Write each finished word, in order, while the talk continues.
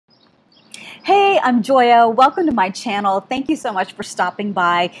Hey, I'm Joya. Welcome to my channel. Thank you so much for stopping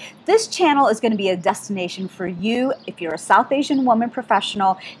by. This channel is going to be a destination for you if you're a South Asian woman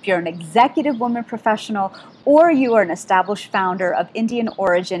professional, if you're an executive woman professional, or you are an established founder of Indian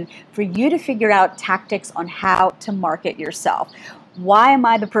origin, for you to figure out tactics on how to market yourself. Why am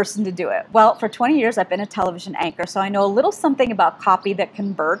I the person to do it? Well, for 20 years, I've been a television anchor, so I know a little something about copy that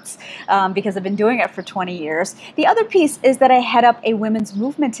converts because I've been doing it for 20 years. The other piece is that I head up a women's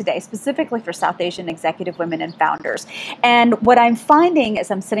movement today, specifically for South Asian executive women and founders. And what I'm finding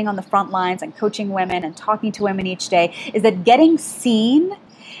as I'm sitting on the front lines and coaching women and talking to women each day is that getting seen,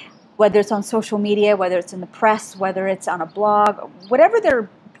 whether it's on social media, whether it's in the press, whether it's on a blog, whatever their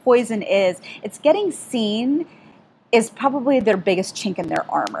poison is, it's getting seen is probably their biggest chink in their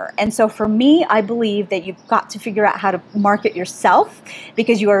armor. And so for me, I believe that you've got to figure out how to market yourself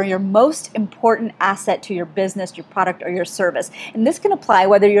because you are your most important asset to your business, your product, or your service. And this can apply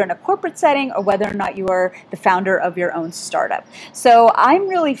whether you're in a corporate setting or whether or not you are the founder of your own startup. So I'm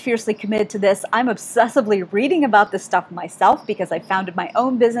really fiercely committed to this. I'm obsessively reading about this stuff myself because I founded my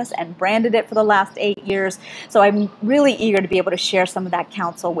own business and branded it for the last 8 years. So I'm really eager to be able to share some of that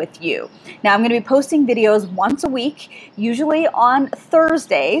counsel with you. Now I'm going to be posting videos once a week, usually on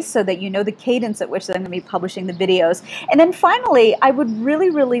Thursdays, so that you know the cadence at which I'm going to be publishing the videos. And then finally, I would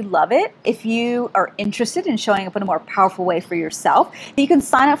really love it if you are interested in showing up in a more powerful way for yourself. You can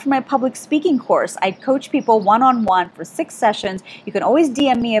sign up for my public speaking course. I coach people one-on-one for 6 sessions. You can always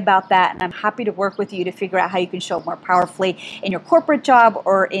DM me about that, and I'm happy to work with you to figure out how you can show up more powerfully in your corporate job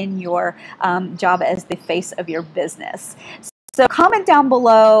or in your job as the face of your business. So comment down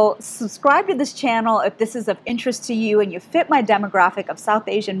below, subscribe to this channel if this is of interest to you and you fit my demographic of South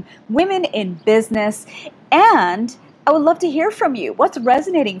Asian women in business. And I would love to hear from you. What's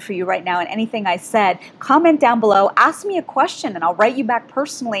resonating for you right now in anything I said? Comment down below, ask me a question, and I'll write you back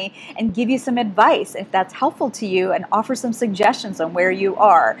personally and give you some advice if that's helpful to you and offer some suggestions on where you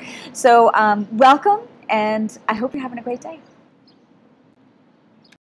are. So welcome, and I hope you're having a great day.